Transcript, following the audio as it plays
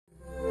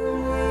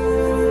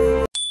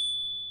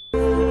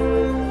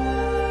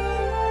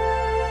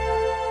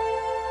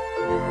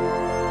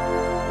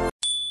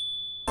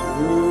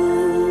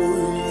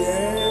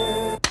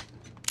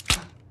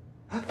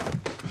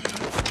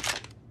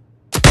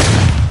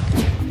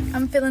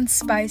I'm feeling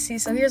spicy,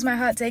 so here's my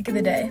hot take of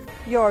the day.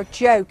 You're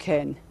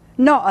joking.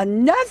 Not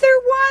another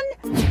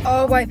one?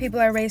 All white people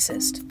are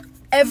racist.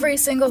 Every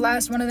single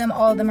last one of them,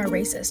 all of them are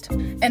racist.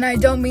 And I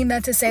don't mean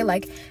that to say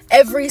like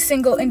every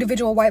single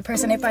individual white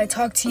person, if I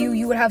talk to you,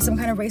 you would have some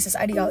kind of racist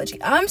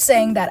ideology. I'm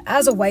saying that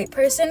as a white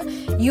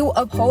person, you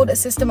uphold a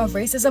system of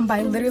racism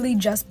by literally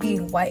just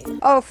being white.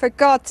 Oh, for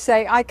God's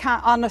sake, I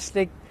can't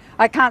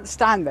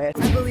stand it.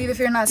 I believe if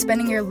you're not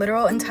spending your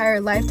literal entire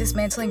life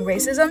dismantling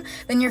racism,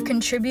 then you're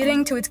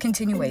contributing to its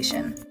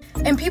continuation.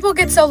 And people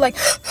get so like,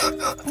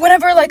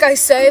 whenever like I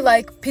say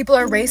like people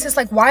are racist,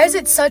 like why is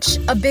it such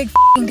a big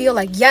deal?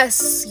 Like,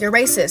 yes, you're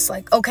racist.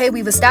 Like, okay,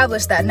 we've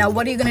established that. Now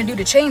what are you gonna do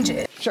to change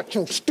it? Shut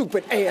your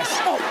stupid ass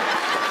up.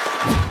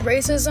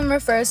 Racism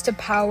refers to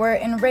power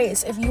and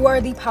race. If you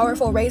are the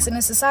powerful race in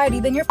a society,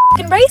 then you're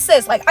fucking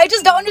racist. Like, I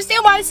just don't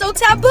understand why it's so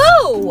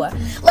taboo.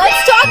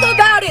 Let's talk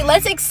about it.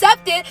 Let's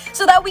accept it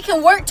so that we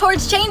can work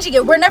towards changing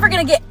it. We're never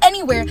gonna get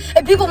anywhere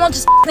if people won't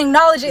just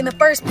acknowledge it in the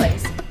first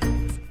place.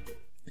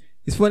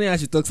 It's funny how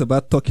she talks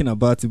about talking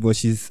about it, but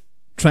she's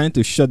trying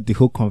to shut the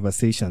whole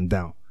conversation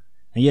down.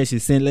 And yeah,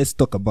 she's saying, let's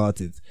talk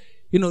about it.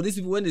 You know, these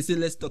people, when they say,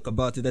 let's talk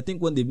about it, I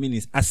think what they mean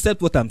is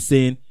accept what I'm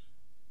saying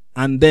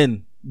and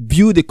then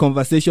view the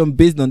conversation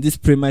based on this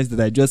premise that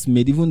I just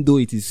made, even though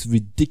it is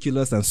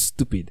ridiculous and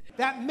stupid.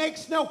 That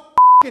makes no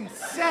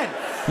sense.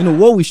 You know,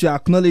 what we should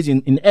acknowledge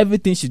in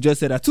everything she just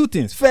said are two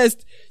things.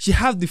 First, she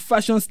has the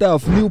fashion style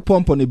of Lil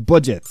Pump on a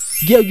budget.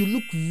 Girl, you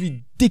look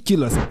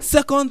ridiculous.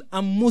 Second,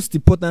 and most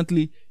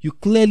importantly, you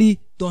clearly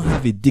don't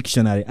have a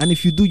dictionary. And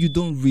if you do, you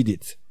don't read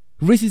it.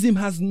 Racism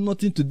has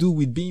nothing to do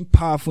with being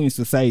powerful in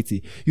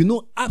society. You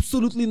know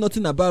absolutely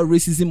nothing about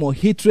racism or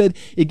hatred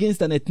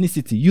against an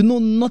ethnicity. You know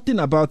nothing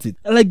about it.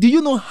 Like, do you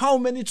know how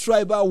many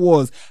tribal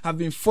wars have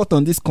been fought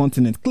on this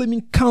continent,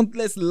 claiming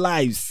countless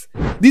lives?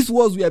 These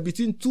wars were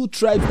between two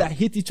tribes that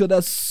hate each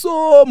other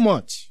so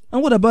much.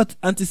 And what about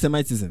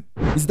anti-Semitism?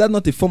 Is that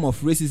not a form of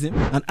racism?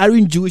 And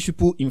aren't Jewish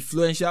people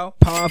influential,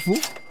 powerful?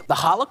 The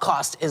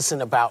Holocaust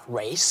isn't about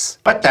race.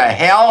 What the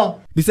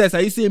hell? Besides,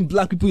 are you saying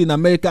black people in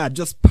America are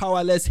just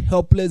powerless,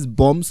 helpless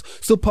bums?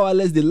 So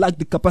powerless they lack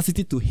the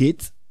capacity to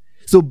hate?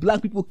 So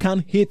black people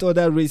can't hate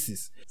other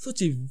races?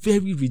 Such a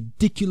very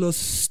ridiculous,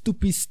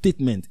 stupid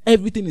statement.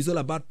 Everything is all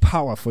about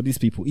power for these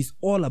people. It's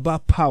all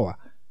about power.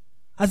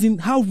 As in,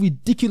 how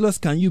ridiculous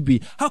can you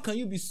be? How can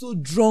you be so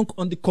drunk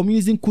on the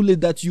communism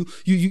Kool-Aid that you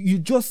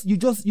just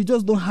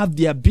don't have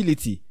the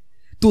ability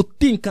to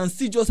think and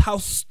see just how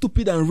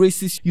stupid and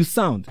racist you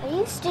sound? Are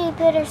you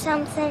stupid or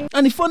something?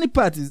 And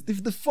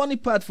the funny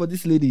part for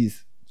this lady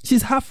is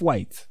she's half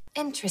white.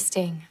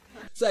 Interesting.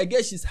 So I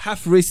guess she's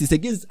half racist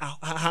against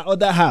her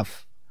other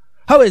half.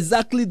 How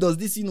exactly does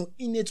this,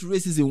 innate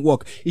racism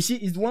work?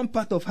 Is one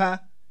part of her,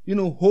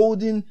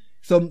 holding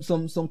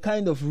some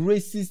kind of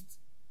racist,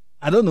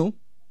 I don't know,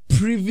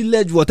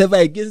 privilege, whatever,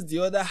 against the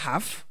other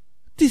half?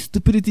 This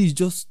stupidity is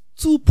just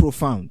too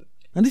profound.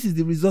 And this is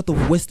the result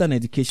of Western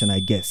education, I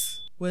guess.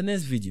 Well,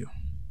 next video.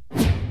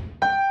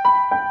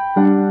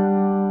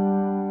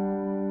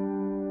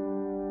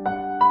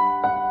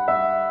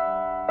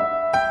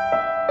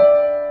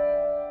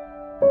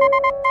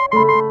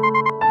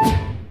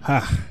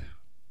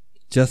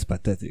 Just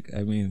pathetic.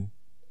 I mean,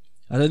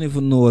 I don't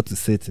even know what to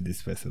say to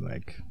this person.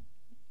 Like,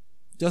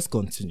 just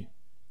continue.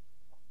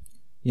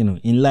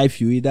 In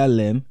life you either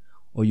learn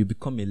or you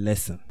become a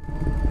lesson.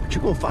 But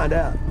you're gonna find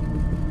out.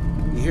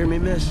 You hear me,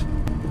 miss?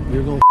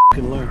 You're gonna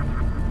learn.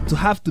 To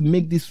have to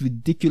make this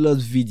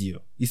ridiculous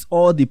video is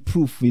all the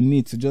proof we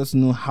need to just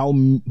know how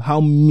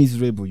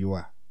miserable you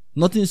are.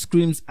 Nothing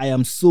screams I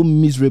am so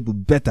miserable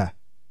better,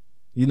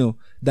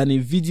 than a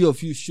video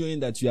of you showing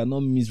that you are not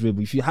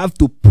miserable. If you have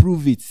to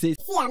prove it, say,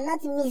 see, I'm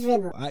not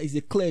miserable. It's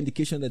a clear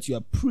indication that you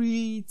are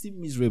pretty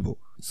miserable.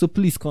 So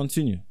please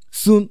continue.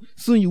 Soon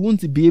you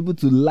won't be able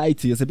to lie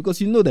to yourself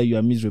because you know that you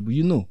are miserable.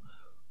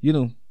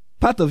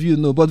 Part of you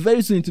know, but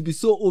very soon it will be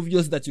so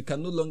obvious that you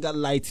can no longer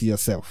lie to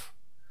yourself.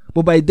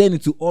 But by then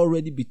it will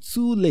already be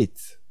too late.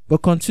 But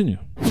continue.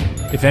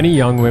 If any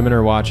young women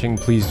are watching,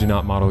 please do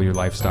not model your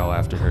lifestyle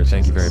after her.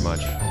 Thank you very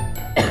much.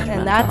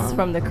 And that's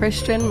from the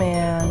Christian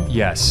man.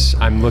 Yes,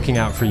 I'm looking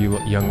out for you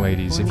young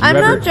ladies. I'm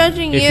not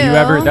judging you.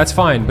 That's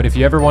fine, but if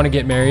you ever want to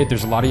get married,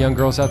 there's a lot of young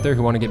girls out there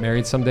who want to get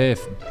married someday.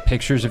 If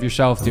pictures of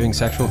yourself doing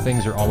sexual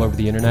things are all over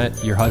the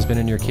internet, your husband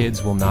and your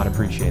kids will not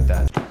appreciate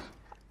that.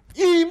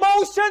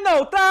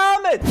 Emotional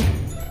damage!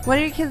 What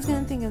are your kids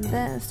going to think of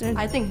this?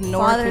 I think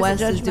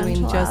Northwest is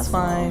doing just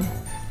fine.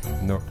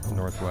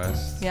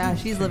 Northwest. Yeah,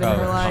 she's living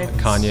her life.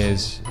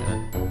 Kanye's.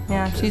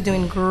 Yeah, she's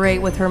doing great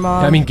with her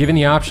mom. I mean, given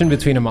the option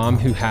between a mom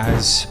who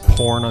has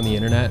porn on the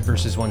internet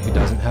versus one who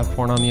doesn't have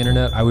porn on the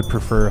internet, I would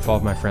prefer if all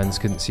of my friends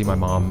couldn't see my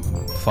mom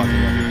fucking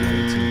other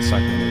dudes and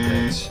sucking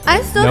their dicks.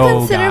 I still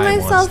consider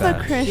myself a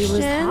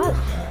Christian.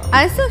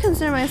 I still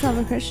consider myself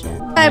a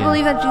Christian. I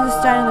believe that Jesus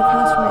died on the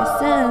cross for my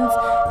sins,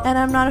 and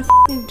I'm not a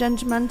f***ing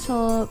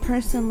judgmental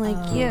person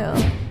like you.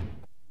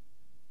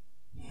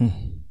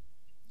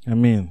 I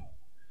mean,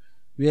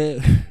 where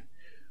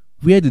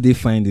do they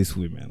find these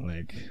women?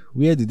 Like,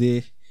 where do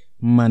they,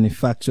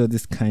 manufacture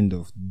this kind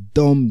of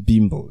dumb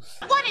bimbos.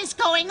 What is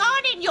going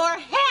on in your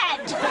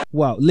head?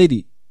 Wow,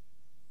 lady.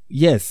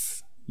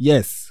 Yes,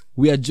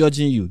 we are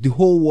judging you. The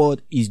whole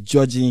world is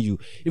judging you.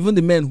 Even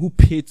the men who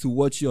pay to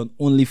watch you on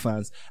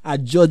OnlyFans are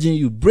judging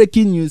you.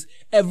 Breaking news,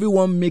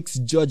 everyone makes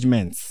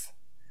judgments.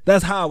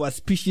 That's how our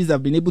species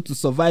have been able to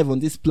survive on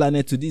this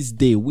planet to this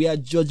day. We are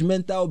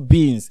judgmental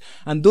beings.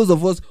 And those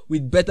of us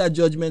with better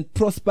judgment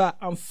prosper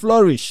and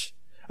flourish.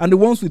 And the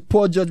ones with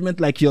poor judgment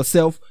like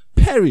yourself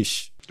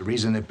perish. The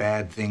reason that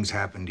bad things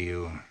happen to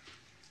you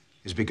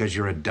is because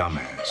you're a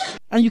dumbass.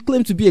 And you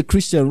claim to be a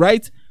Christian,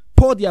 right?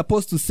 Paul the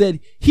apostle said,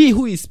 "He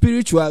who is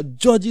spiritual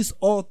judges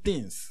all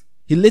things."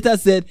 He later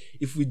said,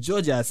 "If we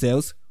judge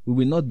ourselves, we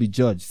will not be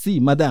judged." See,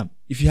 madam,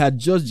 if you had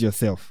judged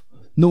yourself,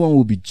 no one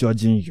will be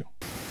judging you.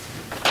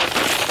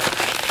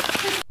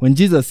 When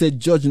Jesus said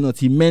judge not,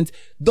 he meant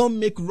don't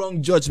make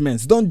wrong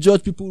judgments. Don't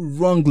judge people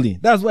wrongly.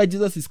 That's why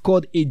Jesus is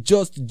called a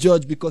just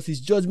judge, because his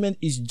judgment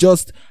is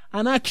just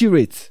and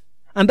accurate.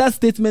 And that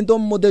statement,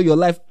 don't model your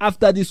life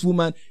after this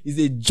woman, is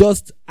a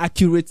just,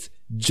 accurate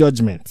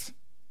judgment.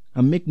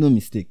 And make no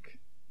mistake,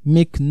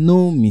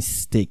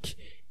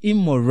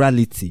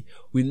 immorality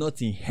will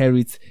not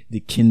inherit the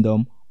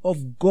kingdom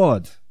of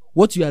God.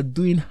 What you are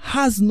doing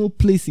has no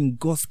place in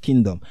God's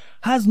kingdom,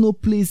 has no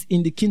place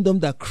in the kingdom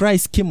that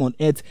Christ came on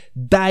earth,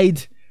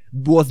 died,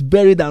 was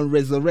buried and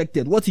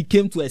resurrected. What he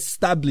came to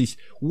establish,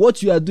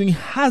 what you are doing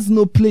has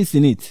no place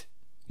in it.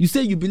 You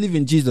say you believe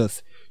in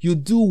Jesus, you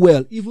do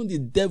well. Even the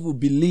devil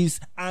believes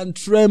and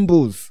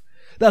trembles.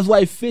 That's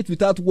why faith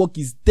without work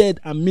is dead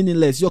and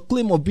meaningless. Your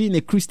claim of being a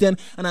Christian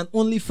and an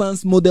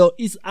OnlyFans model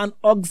is an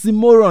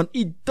oxymoron.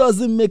 It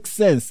doesn't make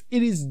sense.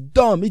 It is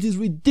dumb. It is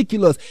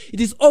ridiculous.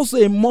 It is also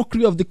a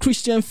mockery of the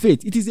Christian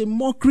faith. It is a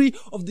mockery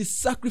of the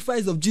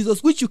sacrifice of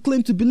Jesus, which you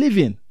claim to believe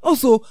in.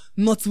 Also,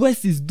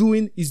 Northwest is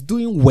doing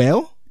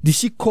well. Did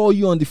she call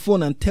you on the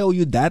phone and tell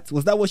you that?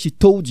 Was that what she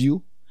told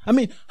you? I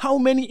mean, how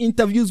many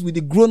interviews with the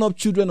grown-up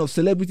children of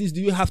celebrities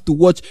do you have to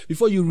watch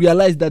before you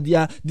realize that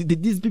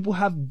these people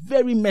have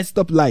very messed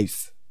up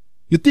lives?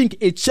 You think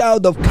a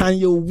child of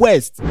Kanye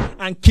West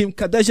and Kim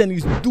Kardashian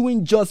is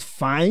doing just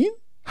fine?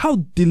 How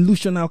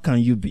delusional can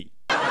you be?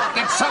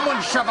 Did someone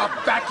shove a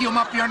vacuum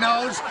up your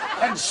nose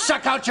and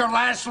suck out your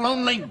last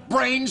lonely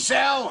brain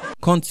cell?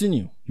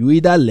 Continue. You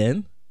either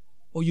learn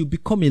or you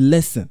become a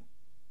lesson.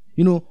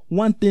 You know,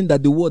 one thing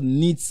that the world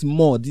needs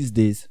more these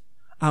days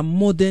are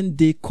modern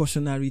day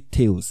cautionary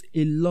tales.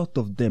 A lot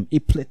of them, a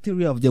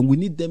plethora of them. We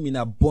need them in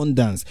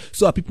abundance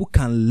so that people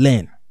can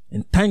learn.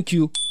 And thank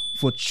you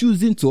for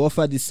choosing to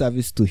offer this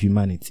service to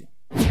humanity.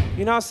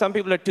 You know how some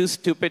people are too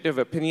stupid to have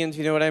opinions,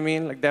 you know what I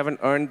mean? Like they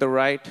haven't earned the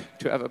right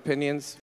to have opinions.